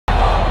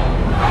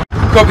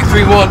Copy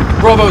 3-1.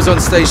 Bravo's on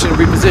station.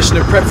 Reposition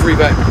and prep for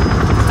evac.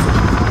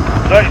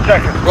 30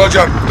 seconds.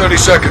 Roger, 30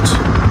 seconds.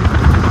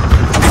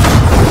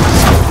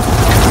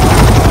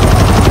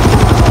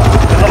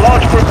 There's a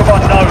large group of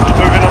unknowns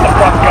moving on the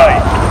front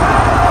gate.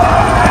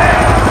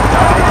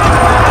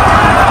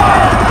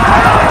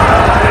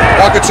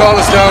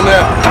 Alcatala's down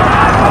there.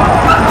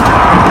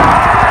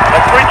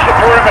 They've breached the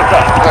perimeter.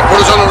 Right, put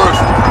us on the roof.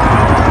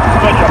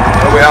 Roger.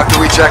 Well, we have to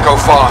reach Echo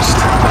fast.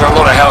 We've got a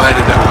lot of hell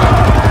headed that way.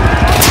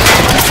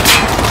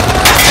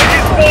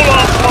 It's full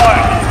on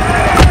fire.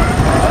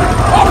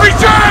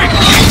 RPG!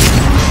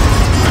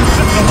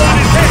 The one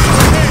is hit.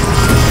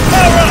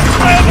 Farah,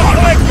 fire the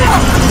collector.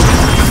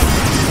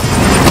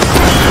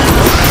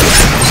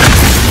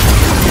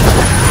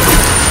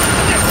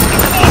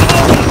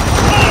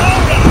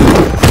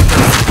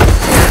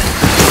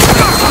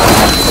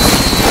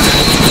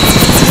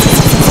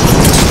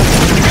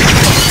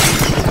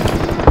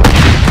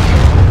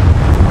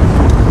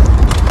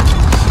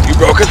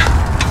 Broken?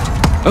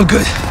 I'm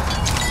good.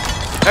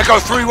 Echo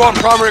 3-1,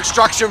 primary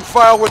extraction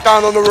failed. We're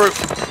down on the roof.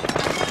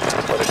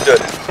 Understood.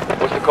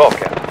 What's the call,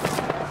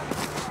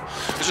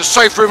 Captain? There's a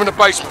safe room in the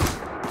basement.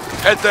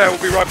 Head there,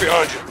 we'll be right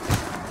behind you.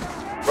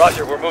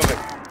 Roger, we're moving.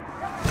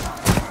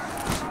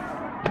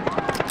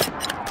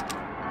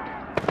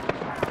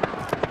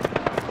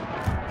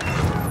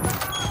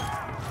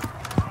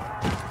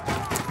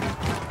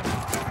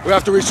 We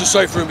have to reach the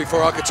safe room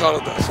before Alcatala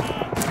does.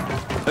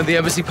 And the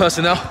embassy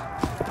personnel?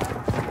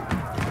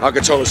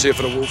 Alcatala's here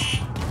for the wolf.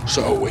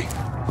 So are we.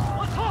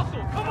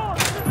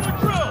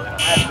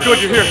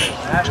 Good, you're here.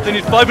 They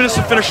need 5 minutes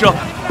to finish up.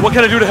 What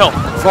can I do to help?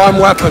 Find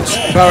weapons.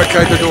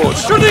 Barricade the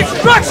doors. To the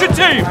extraction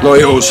team! Not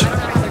yours.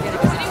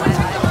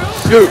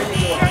 You!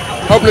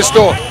 Open this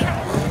door.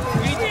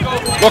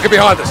 Lock it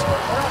behind us.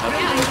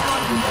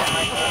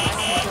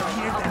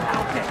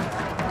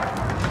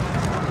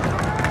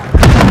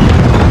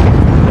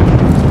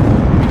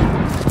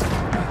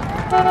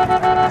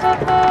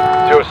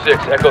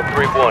 Echo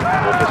 3-1.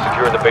 Wolf is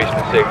secure in the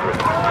basement safe room.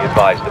 Be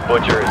advised, the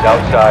butcher is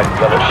outside,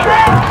 yellow shirt.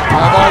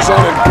 I have eyes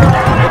on him.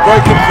 We're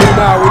breaking through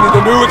now. We need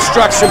a new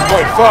extraction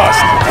point, fast.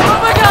 Oh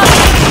my god!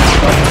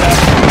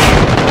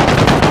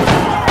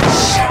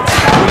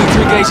 We need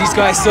to engage these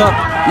guys up.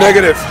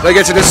 Negative. They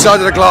get to this side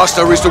of the glass,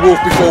 they'll reach the wolf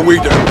before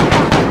we do.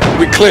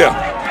 We clear.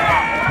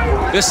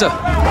 Yes, sir.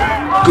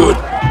 Good.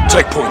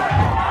 Take point.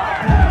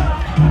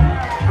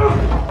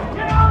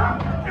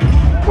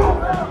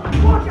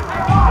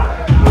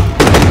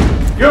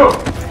 You!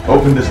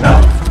 Open this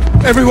now.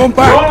 Everyone You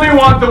back! only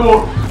want the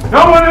wolf.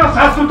 No one else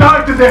has to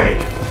die today.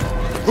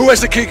 Who has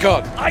the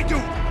keycard? I do.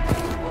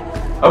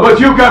 How about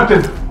you,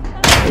 Captain?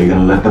 Are you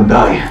gonna let them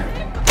die?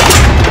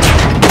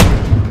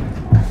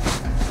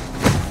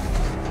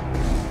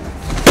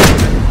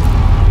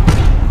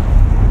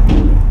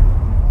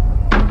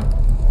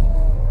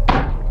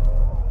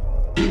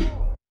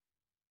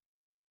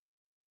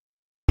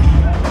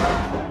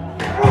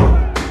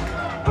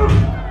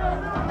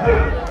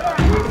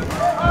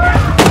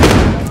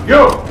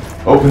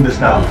 Open this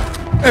now.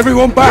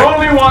 Everyone back! You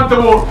only want the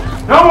wolf.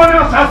 No one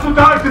else has to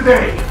die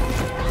today.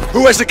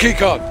 Who has the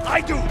keycard?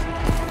 I do.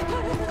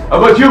 How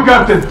about you,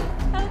 Captain?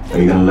 Are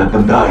you gonna let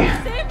them die?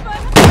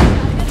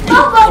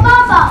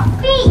 Papa,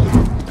 feet!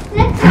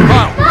 Let's go!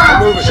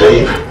 Move it.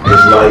 Save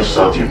his life,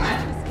 Sergeant.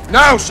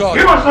 Now,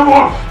 Sergeant! Give us the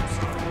wolf!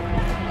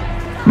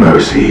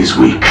 Mercy is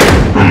weak.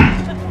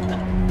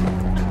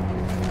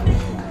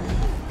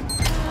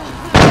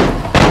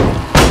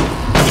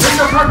 Bring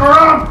the truck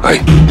around! Hey,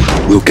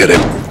 we'll get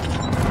him.